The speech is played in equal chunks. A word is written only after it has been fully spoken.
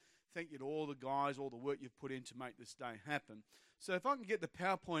thank you to all the guys, all the work you've put in to make this day happen. So if I can get the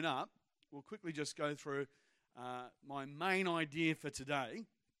PowerPoint up, we'll quickly just go through my main idea for today.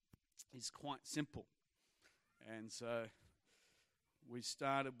 Is quite simple. And so we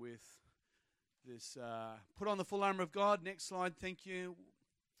started with this, put on the full armor of God. Next slide, thank you.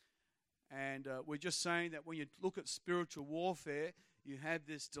 And we're just saying that when you look at spiritual warfare, you have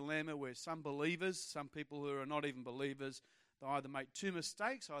this dilemma where some believers, some people who are not even believers, they either make two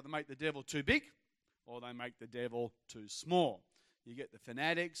mistakes, either make the devil too big or they make the devil too small. You get the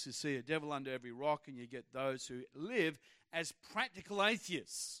fanatics who see a devil under every rock, and you get those who live as practical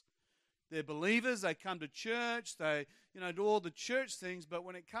atheists. They're believers, they come to church, they do all the church things, but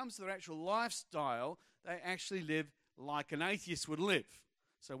when it comes to their actual lifestyle, they actually live like an atheist would live.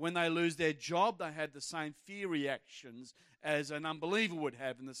 So when they lose their job, they have the same fear reactions as an unbeliever would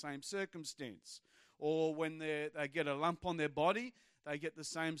have in the same circumstance. Or when they get a lump on their body, they get the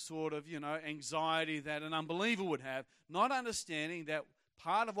same sort of, anxiety that an unbeliever would have, not understanding that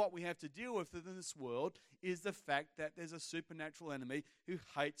part of what we have to deal with in this world is the fact that there's a supernatural enemy who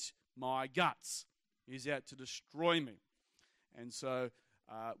hates my guts. He's out to destroy me. And so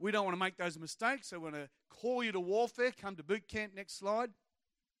we don't want to make those mistakes. So we want to call you to warfare. Come to boot camp. Next slide.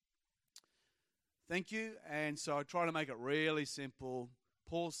 Thank you. And so I try to make it really simple.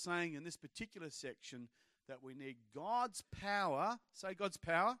 Paul's saying in this particular section that we need God's power. Say God's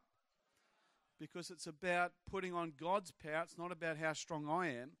power. Because it's about putting on God's power. It's not about how strong I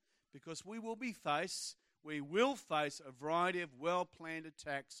am. Because we will face a variety of well-planned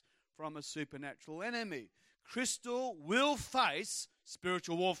attacks from a supernatural enemy. Crystal will face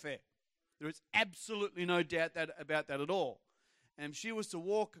spiritual warfare. There is absolutely no doubt about that at all. And if she was to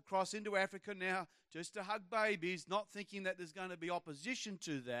walk across into Africa now just to hug babies, not thinking that there's going to be opposition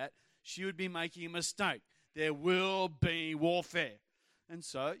to that, she would be making a mistake. There will be warfare. And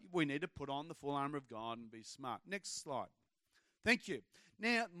so we need to put on the full armor of God and be smart. Next slide. Thank you.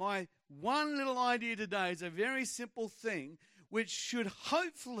 Now, my one little idea today is a very simple thing which should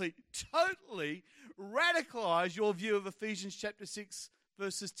hopefully totally radicalize your view of Ephesians chapter 6,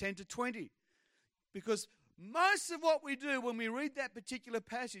 verses 10 to 20. Because most of what we do when we read that particular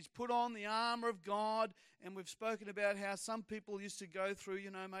passage, put on the armor of God, and we've spoken about how some people used to go through,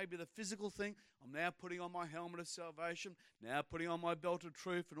 maybe the physical thing. I'm now putting on my helmet of salvation, now putting on my belt of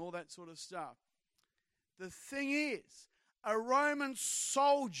truth and all that sort of stuff. The thing is, a Roman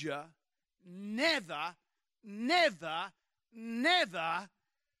soldier never,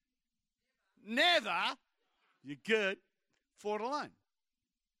 you're good, fought alone.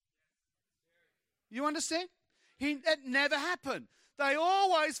 You understand? That never happened. They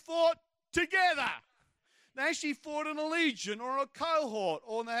always fought together. They actually fought in a legion or a cohort,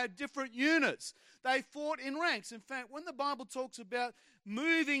 or they had different units. They fought in ranks. In fact, when the Bible talks about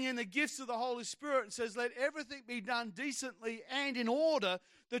moving in the gifts of the Holy Spirit and says, let everything be done decently and in order,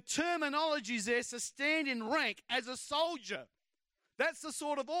 the terminology is there to stand in rank as a soldier. That's the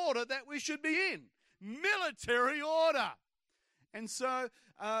sort of order that we should be in. Military order. And so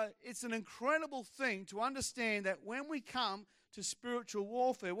it's an incredible thing to understand that when we come to spiritual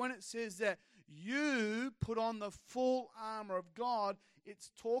warfare, when it says that you put on the full armor of God,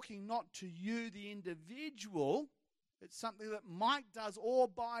 it's talking not to you, the individual. It's something that Mike does all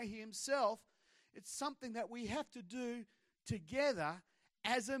by himself. It's something that we have to do together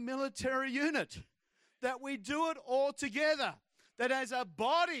as a military unit. That we do it all together. That as a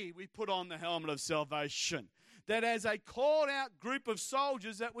body we put on the helmet of salvation. That as a called out group of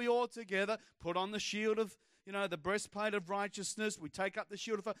soldiers that we all together put on the shield of, the breastplate of righteousness. We take up the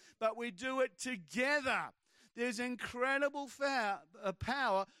shield of faith, but we do it together. There's incredible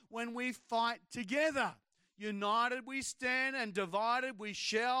power when we fight together. United we stand and divided we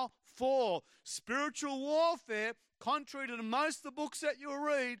shall fall. Spiritual warfare, contrary to most of the books that you'll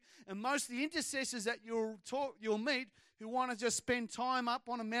read and most of the intercessors that you'll meet, who want to just spend time up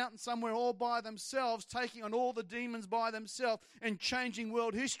on a mountain somewhere all by themselves, taking on all the demons by themselves and changing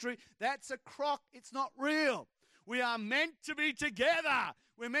world history, that's a crock. It's not real. We are meant to be together.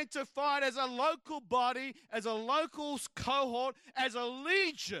 We're meant to fight as a local body, as a local cohort, as a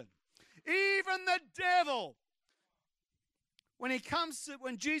legion. Even the devil, when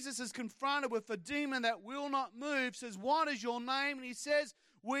Jesus is confronted with a demon that will not move, says, what is your name? And he says,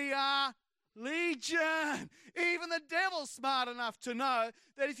 we are legion. Even the devil's smart enough to know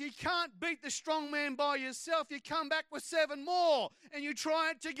that if you can't beat the strong man by yourself, you come back with 7 more and you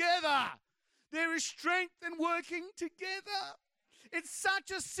try it together. There is strength in working together. It's such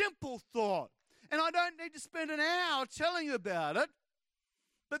a simple thought. And I don't need to spend an hour telling you about it.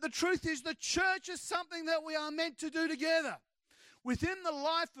 But the truth is the church is something that we are meant to do together. Within the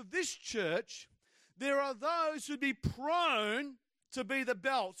life of this church, there are those who be prone to be the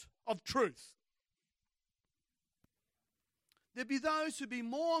belt of truth. There'd be those who be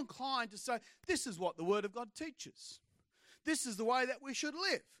more inclined to say, this is what the Word of God teaches. This is the way that we should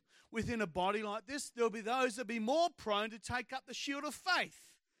live. Within a body like this, there'll be those that be more prone to take up the shield of faith.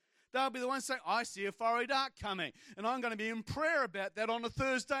 They'll be the ones saying, I see a fiery dart coming, and I'm going to be in prayer about that on a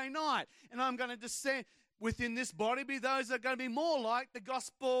Thursday night, and I'm going to descend. Within this body be those that are going to be more like the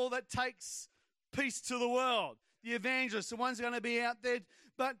gospel that takes peace to the world. The evangelists, the ones that are going to be out there.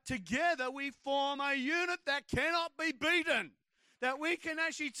 But together we form a unit that cannot be beaten. That we can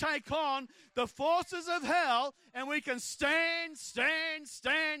actually take on the forces of hell, and we can stand.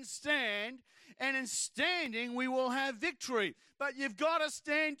 And in standing, we will have victory. But you've got to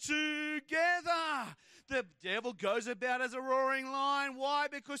stand together. The devil goes about as a roaring lion. Why?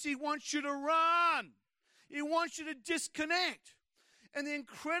 Because he wants you to run. He wants you to disconnect. And the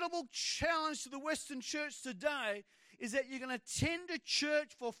incredible challenge to the Western church today is that you're going to attend a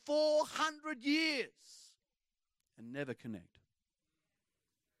church for 400 years and never connect.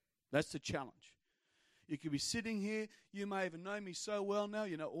 That's the challenge. You could be sitting here. You may even know me so well now.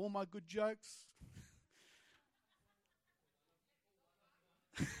 You know all my good jokes.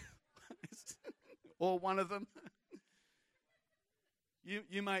 Or one of them.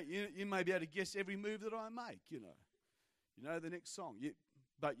 You may be able to guess every move that I make. You know the next song.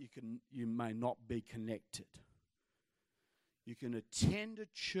 But you may not be connected. You can attend a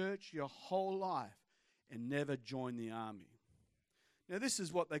church your whole life and never join the army. Now, this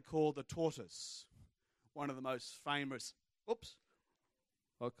is what they call the tortoise, one of the most famous. Oops.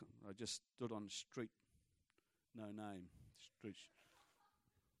 I just stood on the street. No name. Street.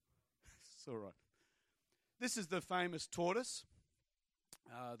 It's all right. This is the famous tortoise,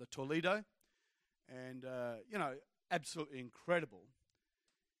 the Toledo. And, absolutely incredible.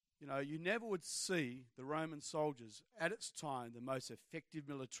 You never would see the Roman soldiers at its time, the most effective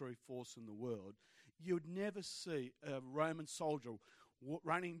military force in the world. You would never see a Roman soldier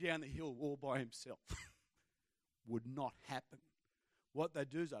running down the hill all by himself. Would not happen. What they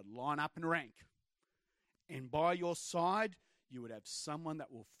do is they'd line up in rank. And by your side, you would have someone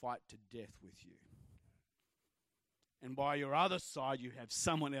that will fight to death with you. And by your other side, you have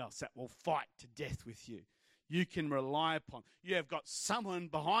someone else that will fight to death with you. You can rely upon. You have got someone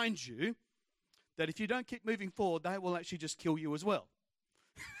behind you that if you don't keep moving forward, they will actually just kill you as well.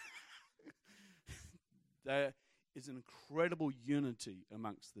 There is an incredible unity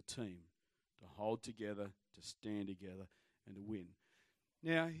amongst the team to hold together, to stand together, and to win.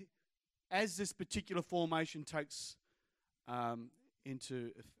 Now, as this particular formation takes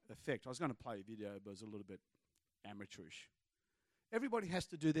into effect, I was going to play a video, but it was a little bit amateurish. Everybody has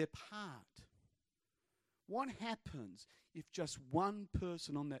to do their part. What happens if just one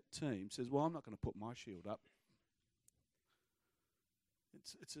person on that team says, well, I'm not going to put my shield up?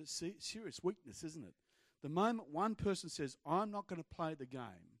 It's a serious weakness, isn't it? The moment one person says, I'm not going to play the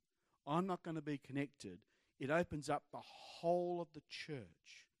game, I'm not going to be connected, it opens up the whole of the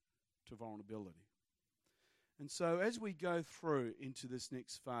church to vulnerability. And so as we go through into this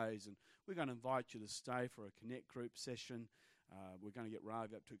next phase, and we're going to invite you to stay for a Connect group session, we're going to get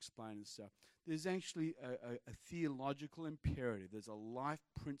Ravi up to explain and stuff. There's actually a theological imperative. There's a life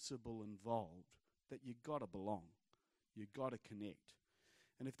principle involved that you've got to belong. You've got to connect.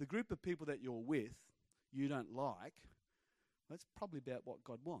 And if the group of people that you're with you don't like, that's probably about what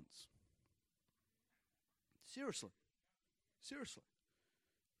God wants. Seriously.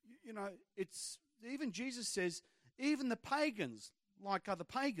 It's even Jesus says, even the pagans like other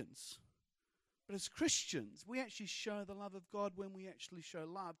pagans. But as Christians, we actually show the love of God when we actually show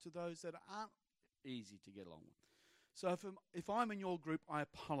love to those that aren't easy to get along with. So if I'm in your group, I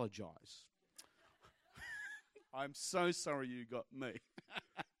apologize. I'm so sorry you got me.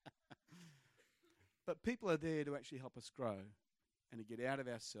 But people are there to actually help us grow and to get out of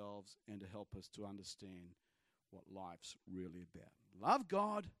ourselves and to help us to understand what life's really about. Love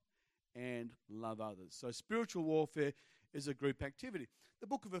God and love others. So spiritual warfare is a group activity. The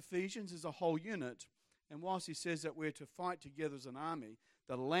book of Ephesians is a whole unit, and whilst he says that we're to fight together as an army,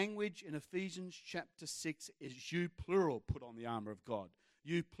 the language in Ephesians chapter 6 is you plural put on the armor of God.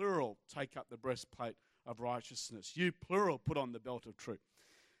 You plural take up the breastplate of righteousness. You plural put on the belt of truth.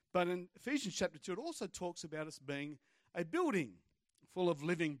 But in Ephesians chapter 2, it also talks about us being a building full of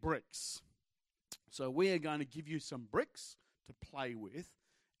living bricks. So we are going to give you some bricks to play with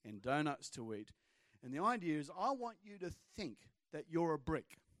and donuts to eat. And the idea is I want you to think that you're a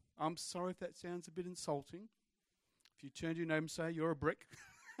brick. I'm sorry if that sounds a bit insulting. If you turn to your neighbor and say, you're a brick.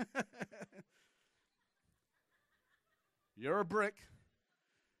 You're a brick.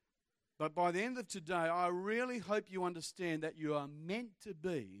 But by the end of today, I really hope you understand that you are meant to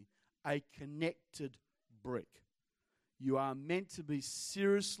be a connected brick. You are meant to be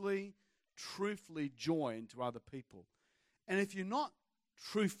seriously, truthfully joined to other people. And if you're not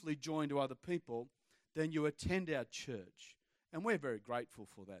truthfully joined to other people, then you attend our church. And we're very grateful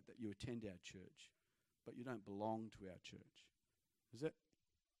for that you attend our church. But you don't belong to our church. Is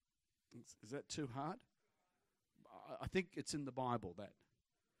that too hard? I think it's in the Bible, that.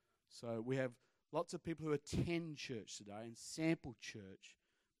 So we have lots of people who attend church today and sample church,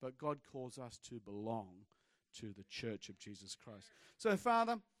 but God calls us to belong to the church of Jesus Christ. So,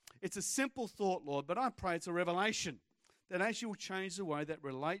 Father, it's a simple thought, Lord, but I pray it's a revelation that as you will change the way that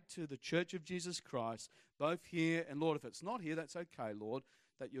relate to the church of Jesus Christ, both here and, Lord, if it's not here, that's okay, Lord,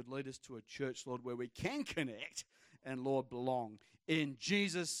 that you'd lead us to a church, Lord, where we can connect and, Lord, belong. In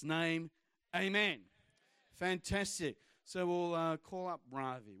Jesus' name, amen. Fantastic. So we'll call up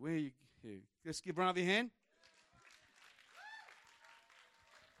Ravi. Where are you? Here. Let's give Ravi a hand.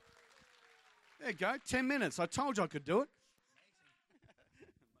 There you go. 10 minutes. I told you I could do it.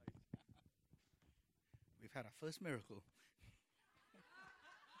 We've had our first miracle.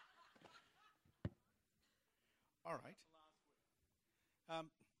 All right.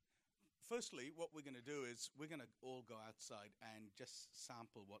 Firstly, what we're going to do is we're going to all go outside and just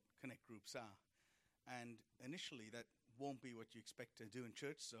sample what Connect groups are. And initially, that won't be what you expect to do in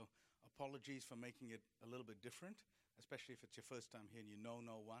church, so apologies for making it a little bit different, especially if it's your first time here and you know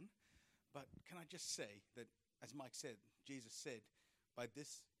no one. But can I just say that, as Mike said, Jesus said, by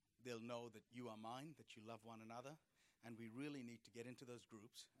this they'll know that you are mine, that you love one another, and we really need to get into those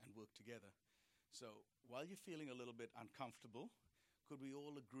groups and work together. So while you're feeling a little bit uncomfortable, could we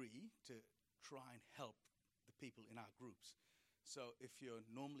all agree to try and help the people in our groups? So if you're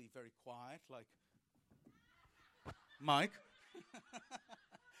normally very quiet, like Mike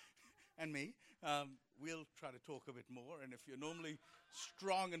and me, we'll try to talk a bit more. And if you're normally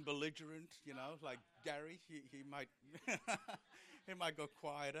strong and belligerent, like Gary, he might he might go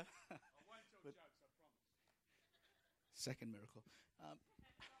quieter. I won't tell jokes, I promise. Second miracle.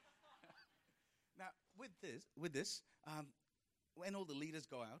 Now, with this, when all the leaders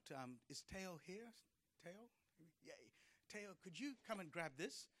go out, is Teo here? Teo? Yay. Teo, could you come and grab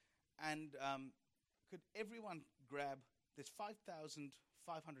this? And could everyone grab, there's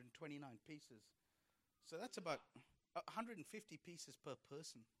 5,529 pieces. So that's about 150 pieces per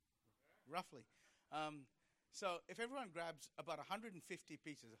person, roughly. So if everyone grabs about 150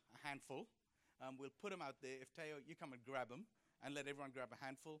 pieces, a handful, we'll put them out there. If Teo, you come and grab them, and let everyone grab a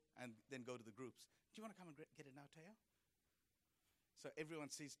handful, and then go to the groups. Do you want to come and get it now, Teo? So everyone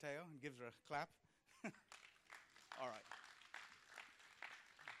sees Teo and gives her a clap. All right.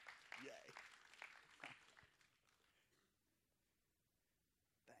 Yay.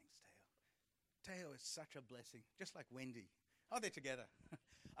 Thanks, Teo. Teo is such a blessing, just like Wendy. Oh, they're together.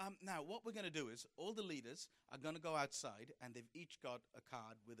 Now, what we're going to do is all the leaders are going to go outside, and they've each got a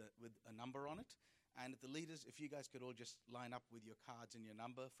card with a number on it. And the leaders, if you guys could all just line up with your cards and your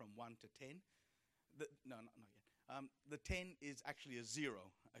number from 1 to 10. No, not yet. The 10 is actually a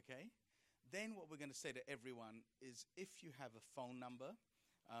 0, okay? Then what we're going to say to everyone is if you have a phone number,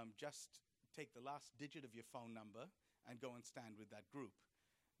 just take the last digit of your phone number and go and stand with that group.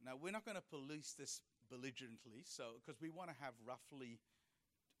 Now, we're not going to police this belligerently, because we want to have roughly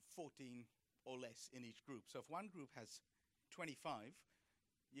 14 or less in each group. So if one group has 25,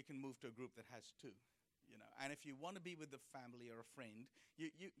 you can move to a group that has 2. And if you want to be with a family or a friend,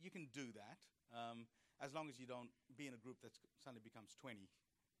 you can do that, as long as you don't be in a group that suddenly becomes 20,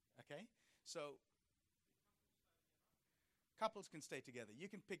 okay? So couples can stay together. You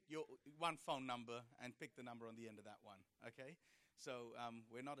can pick your one phone number and pick the number on the end of that one, okay? So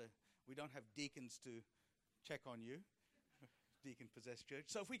we don't have deacons to check on you, deacon-possessed church.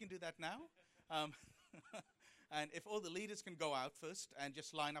 So if we can do that now, and if all the leaders can go out first and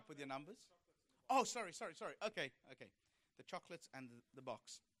just line up with your numbers. Oh, sorry. Okay. The chocolates and the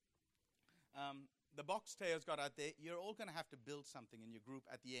box. The box Teo's got out there, you're all going to have to build something in your group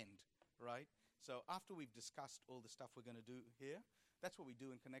at the end, right? So after we've discussed all the stuff we're going to do here, that's what we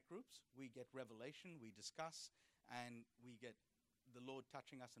do in Connect groups. We get revelation, we discuss, and we get the Lord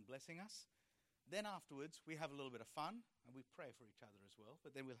touching us and blessing us. Then afterwards, we have a little bit of fun, and we pray for each other as well.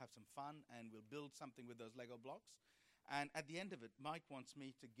 But then we'll have some fun, and we'll build something with those Lego blocks. And at the end of it, Mike wants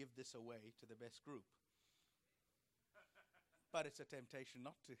me to give this away to the best group. But it's a temptation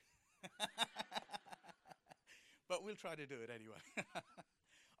not to. But we'll try to do it anyway.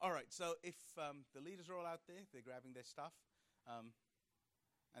 All right, so if the leaders are all out there, they're grabbing their stuff,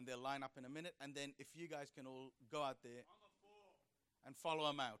 and they'll line up in a minute. And then if you guys can all go out there. and follow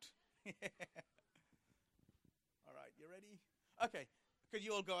them out. All right, you ready? Okay, could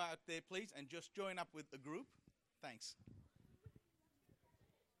you all go out there, please, and just join up with the group? Thanks.